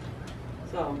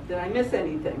 So, did I miss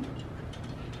anything?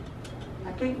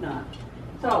 I think not.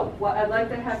 So, what I'd like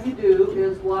to have you do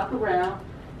is walk around,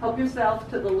 help yourself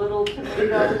to the little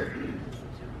tomato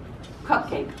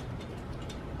cupcake.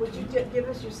 Would you give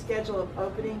us your schedule of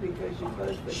opening because you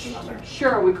closed for summer?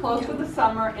 Sure, we close for the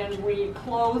summer, and we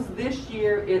close this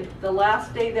year. The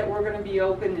last day that we're going to be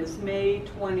open is May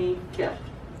 25th.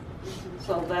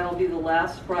 So that'll be the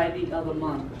last Friday of the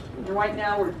month. And right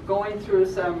now we're going through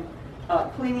some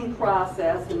cleaning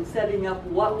process and setting up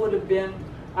what would have been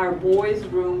our boys'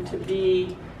 room to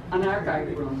be an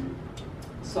archive room.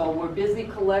 So we're busy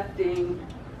collecting,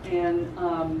 and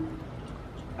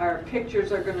our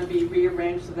pictures are going to be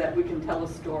rearranged so that we can tell a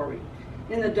story.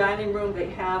 In the dining room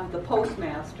they have the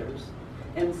postmasters,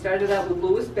 and started out with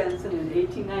Lewis Benson in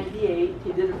 1898.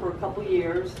 He did it for a couple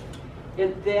years.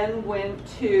 It then went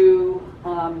to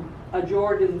a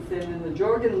Jorgensen, and the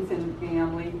Jorgensen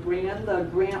family ran the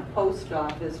Grant Post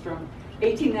Office from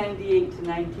 1898 to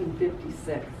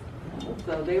 1956.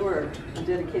 So they were a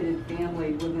dedicated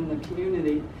family within the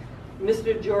community.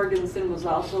 Mr. Jorgensen was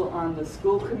also on the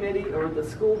school committee or the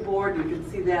school board. You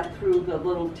can see that through the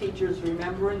little teachers'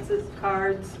 remembrances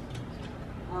cards.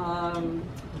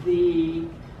 The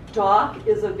dock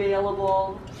is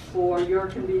available for your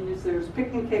convenience. There's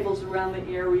picnic tables around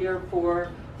the area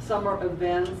for summer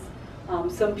events.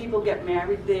 Some people get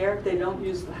married there. They don't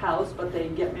use the house, but they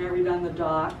get married on the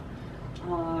dock,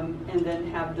 and then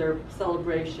have their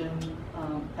celebration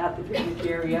at the picnic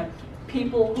area.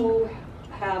 People who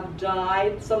have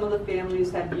died, some of the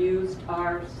families have used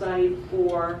our site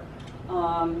for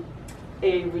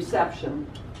a reception.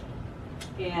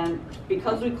 And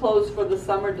because we close for the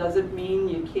summer doesn't mean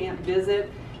you can't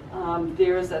visit.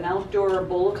 There's an outdoor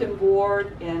bulletin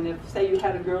board, and if, say, you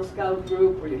had a Girl Scout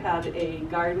group or you had a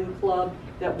garden club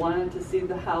that wanted to see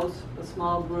the house, a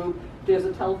small group, there's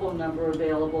a telephone number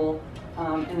available,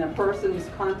 and a person's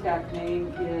contact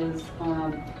name is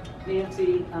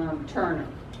Nancy Turner.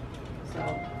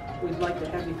 So we'd like to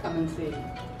have you come and see.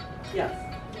 Yes.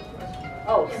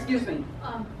 Oh, excuse me.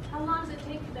 How long does it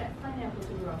take for that pineapple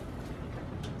to grow?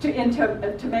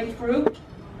 To make fruit?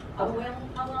 Well,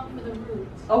 how long for the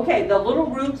roots? Okay, the little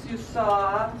roots you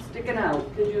saw sticking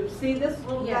out. Did you see this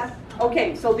little Yes. guy?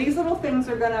 Okay, so these little things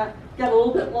are gonna get a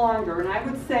little bit longer, and I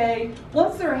would say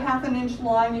once they're 1/2 inch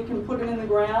long, you can put them in the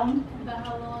ground. About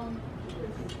how long?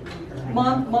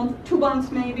 2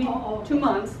 months maybe, Oh, okay. 2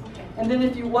 months. Okay. And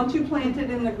then once you plant it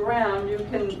in the ground, you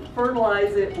can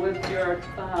fertilize it with your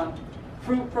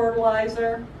fruit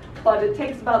fertilizer, but it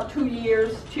takes about 2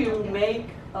 years to make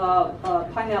a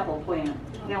pineapple plant.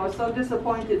 And I was so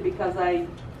disappointed because I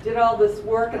did all this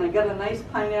work and I got a nice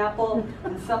pineapple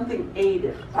and something ate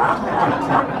it.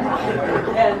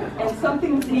 and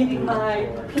something's eating my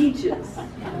peaches.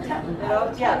 You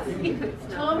know? Yes.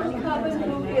 Tom Coven,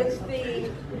 who is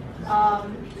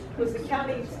was the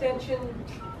county extension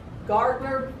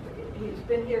gardener, he's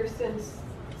been here since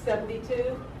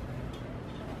 '72.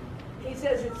 He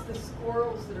says it's the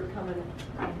squirrels that are coming.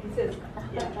 He says,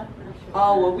 yeah.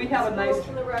 Oh, well, we have a nice Squirrels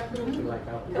and the raccoons.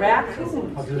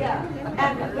 raccoons. Yeah,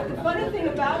 and the funny thing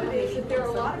about it is that there are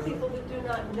a lot of people that do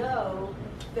not know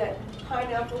that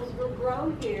pineapples were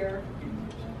grown here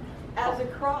as a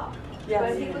crop. Yes.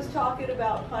 But he was talking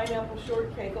about pineapple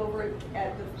shortcake over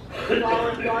at the Flower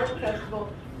and Garden Festival,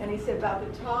 and he said about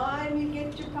the time you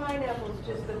get your pineapples,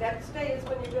 just the next day is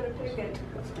when you're going to pick it.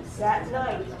 That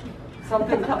night.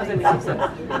 Something comes and eats it.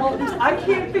 Well, I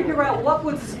can't figure out what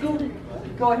would scoop.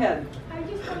 Go ahead. I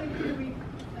just wanted to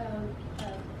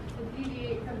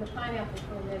deviate from the pineapple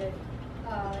for a minute.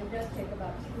 It does take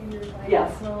about 2 years. I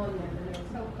Yes. have grown them, and they're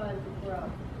so fun to grow.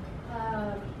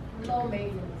 Low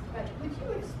maintenance. But would you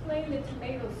explain the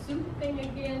tomato soup thing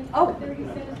again? Oh. 30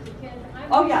 cents to 10. I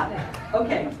Oh, missed yeah. that.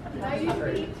 Okay. I used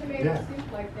to eat tomato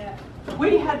soup like that.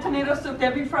 We had tomato soup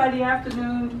every Friday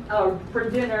afternoon for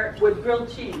dinner with grilled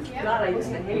cheese. Yeah. God, I used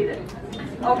to hate it.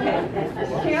 Okay.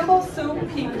 Campbell's Soup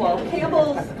people.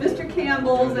 Mr.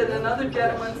 Campbell's and another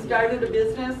gentleman started a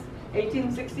business,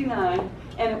 1869,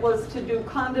 and it was to do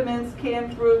condiments,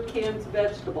 canned fruit, canned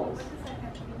vegetables.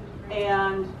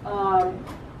 And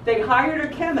they hired a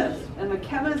chemist, and the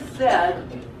chemist said,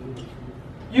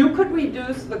 you could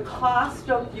reduce the cost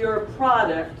of your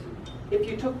product if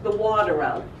you took the water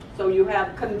out. So you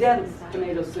have condensed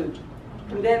tomato soup,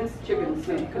 condensed chicken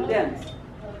soup, condensed.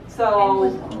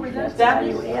 So that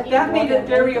made it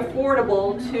very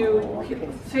affordable to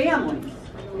families.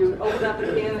 You open up a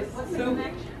can of soup.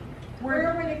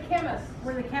 Where were the chemists?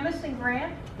 Were the chemists in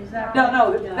Grant? Is that?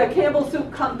 No, the Campbell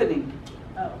Soup Company.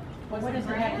 Oh, what does it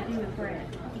have to do with Grant?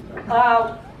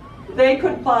 They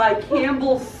could buy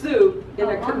Campbell's soup in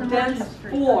a condensed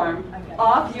form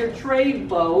off your trade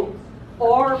boat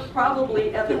or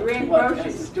probably at the Grant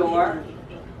grocery store,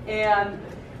 and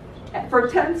for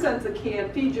 10 cents a can,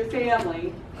 feed your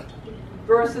family,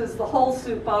 versus the whole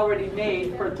soup already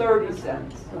made for 30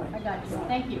 cents. I got you.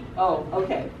 Thank you. Oh,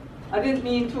 okay. I didn't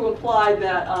mean to imply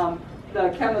that the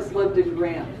chemist lived in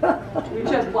Grant. We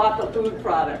just bought the food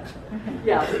product.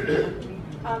 Yes. Isn't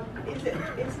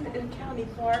it in County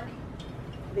Park?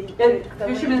 The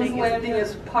Fisherman's Landing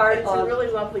is part It's of. a really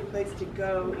lovely place to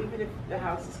go, even if the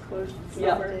house is closed in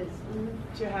Yep. summer,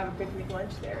 to have a picnic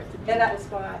lunch there. It's a And beautiful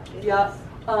spot. Yeah.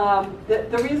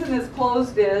 The reason it's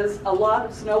closed is a lot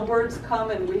of snowbirds come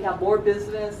and we have more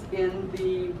business in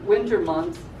the winter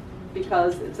months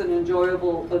because it's an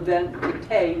enjoyable event to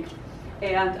take.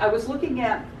 And I was looking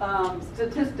at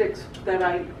statistics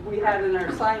that we had in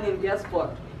our sign-in guest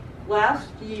book. Last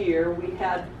year we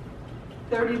had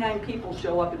 39 people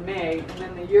show up in May, and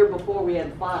then the year before we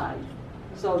had 5.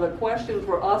 So the question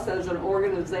for us as an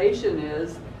organization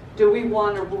is, do we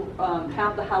want to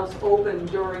have the house open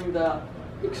during the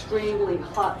extremely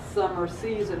hot summer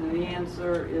season? And the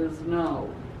answer is no,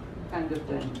 kind of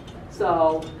thing.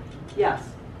 So, yes.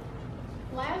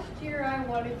 Last year I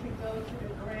wanted to go to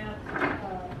the Grant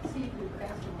Seafood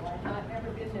Festival. I've not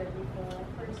ever been there before.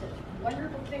 I've heard such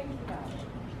wonderful things about it.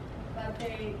 But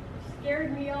they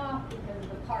scared me off because of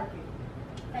the parking.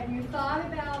 Have you thought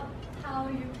about how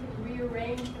you can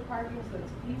rearrange the parking so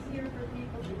it's easier for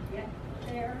people to get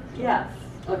there? Yes,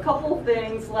 a couple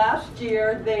things. Last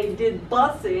year they did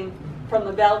busing from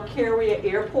the Valkyria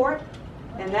Airport,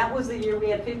 and that was the year we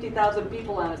had 50,000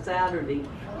 people on a Saturday.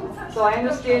 So I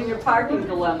understand your parking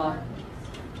dilemma.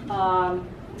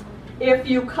 If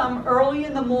you come early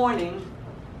in the morning,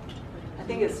 I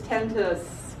think it's 10 to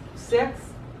 6,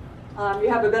 you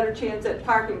have a better chance at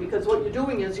parking, because what you're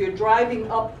doing is you're driving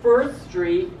up First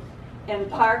Street and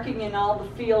parking in all the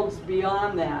fields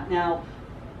beyond that. Now,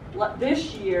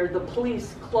 this year the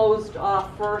police closed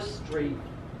off First Street,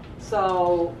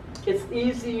 so it's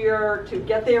easier to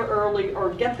get there early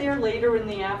or get there later in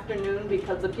the afternoon,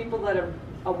 because the people that have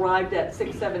arrived at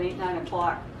 6, 7, 8, 9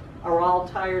 o'clock are all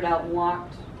tired out and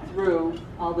walked through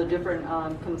all the different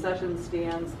concession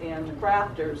stands and the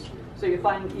crafters, so you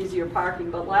find easier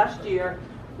parking. But last year,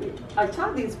 I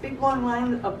saw these big long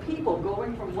lines of people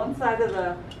going from one side of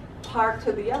the park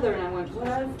to the other, and I went,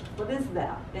 what is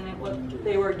that? And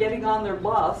they were getting on their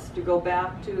bus to go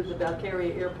back to the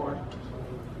Valkyria Airport.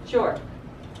 Sure.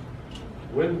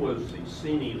 When was the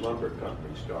Seney Lumber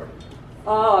Company started?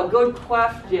 Oh, good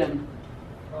question.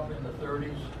 Probably in the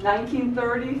 30s.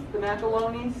 1930s, the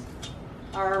Macalonis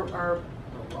are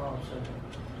Ron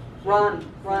said.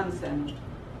 Ronson.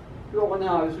 Oh, no,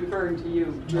 I was referring to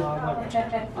you.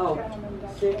 Oh,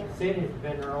 City's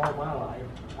been there all my life.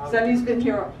 Sonny's been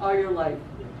here all your life.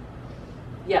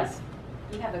 Yes.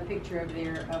 You have a picture over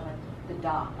there of the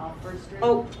dock off First Street?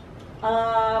 Oh,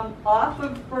 off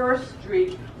of First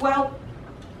Street. Well,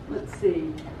 let's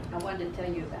see. I wanted to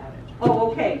tell you about it.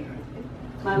 Oh, okay.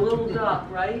 My little dock,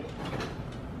 right?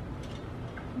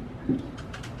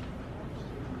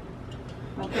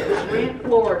 Okay, Grant,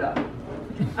 Florida.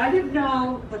 I didn't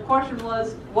know, the question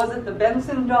was it the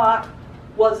Benson dock?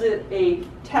 Was it a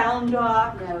town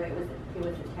dock? No, it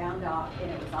was a town dock,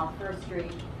 and it was off First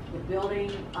Street. The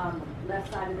building on the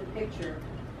left side of the picture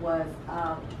was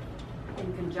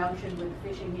in conjunction with the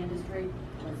fishing industry,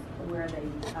 was where they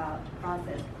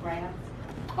processed crabs.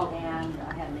 Oh. And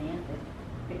I had an aunt that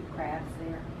picked crabs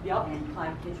there. Yep. And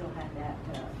Clyde Kitchell had that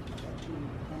he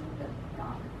attended the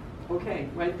dock. Okay,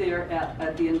 right there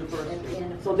at the end of First At the Street.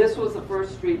 end of So this was the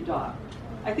First Street dock.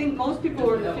 I think most people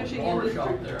were in the fishing Barber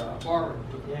industry. shop there, barber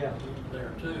Yeah.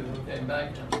 there too, who came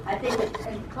back and I think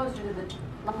it's closer to the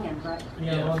land, right?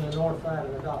 Yeah, on the north side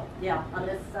of the dock. Yeah, on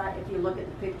this side, if you look at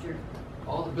the picture,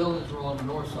 all the buildings were on the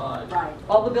north side. right.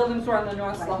 All the buildings were on the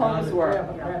north, the homes The were.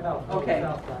 crab house on Okay. the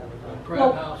south side of the The dock. crab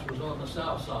Well- house was on the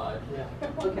south side. Yeah.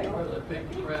 Okay, Where they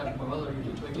picked the crabs, my mother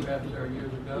used to pick crabs there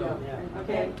years ago. Yeah.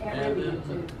 okay. And And Randy then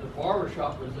did too. the barber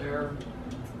shop was there,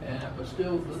 and it was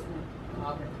still, let's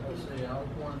see, I was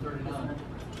born in 39.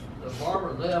 The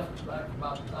barber left back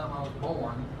about the time I was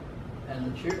born,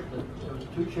 and there was a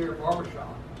two-chair barber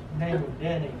shop. Name was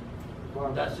Denny.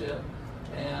 That's it.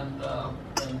 And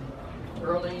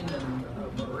Arlene and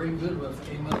Marie Goodwin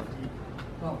came up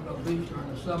from Pompano Beach during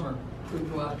the summer.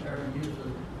 We'd go out there and use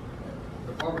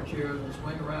the barber chairs and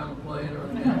swing around and play it or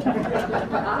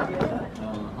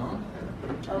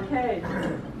Okay.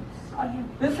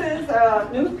 This is a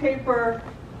newspaper,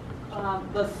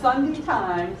 the Sunday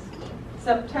Times,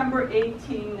 September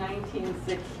 18,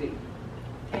 1960.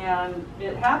 And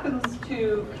it happens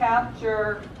to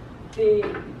capture the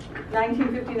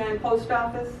 1959 post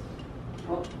office.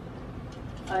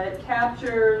 It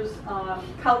captures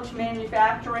Couch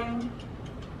Manufacturing,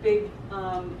 big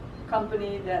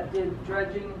company that did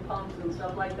dredging pumps and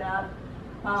stuff like that.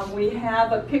 We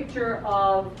have a picture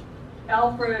of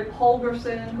Alfred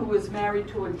Holgerson, who was married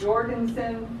to a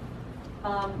Jorgensen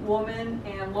woman,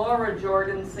 and Laura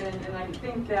Jorgensen, and I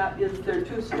think that is their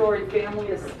two-story family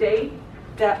estate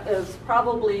that is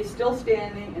probably still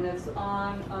standing, and it's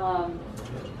on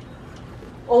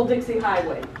Old Dixie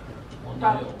Highway. on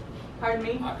the hill. Pardon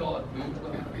me? I call it,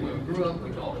 when we grew up,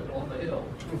 we called it on the hill.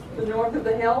 The north of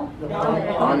the hill? On the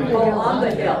hill. Oh, on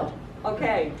the hill.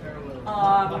 Okay.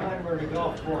 Behind where the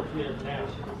golf course is now.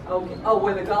 Okay. Oh,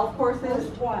 where the golf course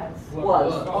is? Was.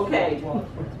 Okay.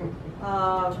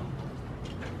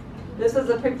 This is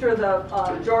a picture of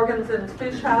the Jorgensen's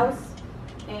fish house,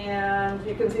 and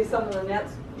you can see some of the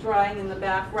nets drying in the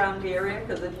background area,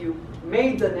 because if you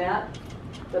made the net,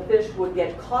 the fish would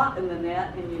get caught in the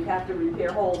net and you'd have to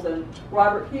repair holes. And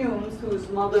Robert Humes, whose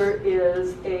mother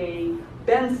is a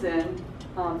Benson,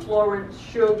 Florence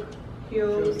Shug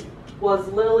Humes, was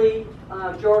Lily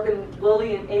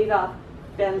and Ada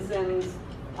Benson's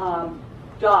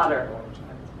daughter.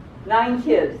 9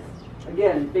 kids.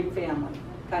 Again, big family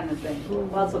kind of thing.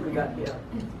 What else have we got here?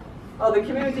 Oh, the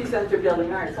community center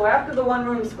building. All right, so after the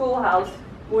one-room schoolhouse,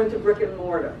 we went to brick and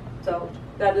mortar. So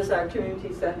that is our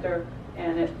community center,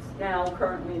 and it's now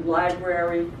currently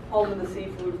library, home of the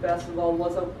Seafood Festival,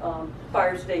 was a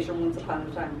fire station once upon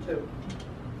a time too.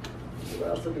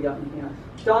 What else have we got in here?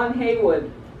 Don Haywood,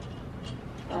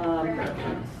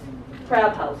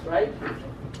 Crab House, right?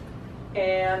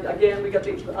 And again, we got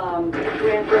the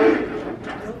Grand Road.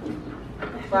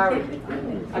 Sorry,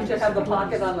 I should have the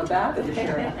pocket on the back of the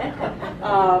shirt.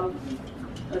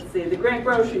 Let's see, the Grant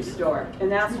Grocery Store,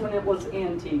 and that's when it was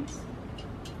antiques.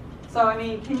 So, I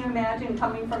mean, can you imagine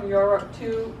coming from Europe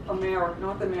to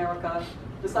North America,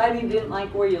 deciding you didn't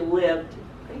like where you lived,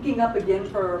 picking up again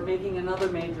for making another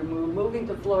major move, moving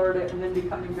to Florida, and then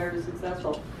becoming very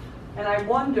successful. And I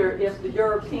wonder if the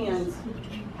Europeans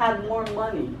had more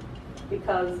money,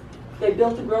 because they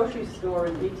built a grocery store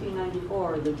in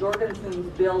 1894. The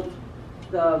Jorgensens built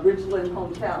the Ridgeland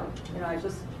Hotel. You know, I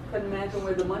just couldn't imagine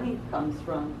where the money comes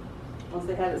from once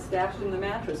they had it stashed in the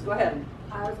mattress. Go ahead.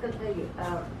 I was going to tell you,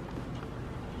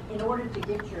 in order to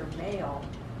get your mail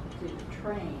to the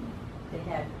train, they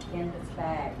had canvas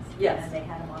bags. Yes. And they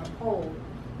had them on a pole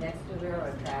next to the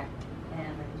railroad track,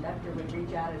 and the conductor would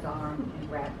reach out his arm and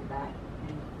grab the back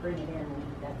and bring it in,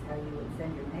 and that's how you would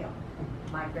send your mail.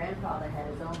 My grandfather had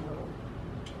his own little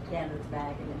canvas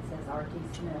bag, and it says R.T.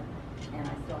 Smith, and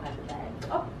I still have the bag.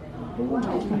 Oh.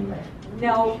 Wow.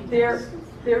 Now, there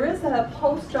is a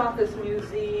post office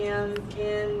museum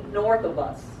in north of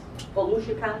us,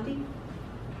 Volusia County.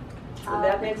 Would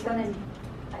that make There's one sense? in,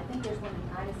 I think there's one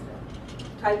in Titusville.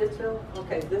 Titusville?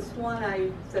 Okay, this one I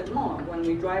said, Mom, when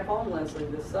we drive home, Leslie,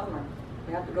 this summer,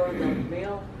 we have to go to the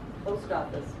mail post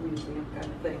office museum kind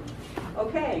of thing.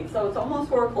 Okay, so it's almost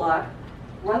 4 o'clock.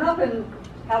 Run up and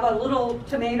have a little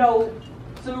tomato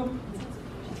soup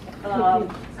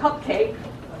cupcake.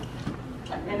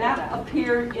 And that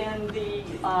appeared in the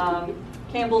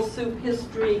Campbell's Soup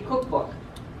History Cookbook.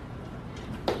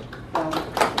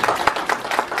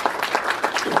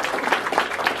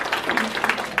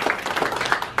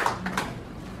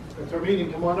 It's our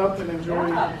meeting. Come on up and enjoy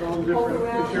Yeah. all the different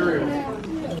materials.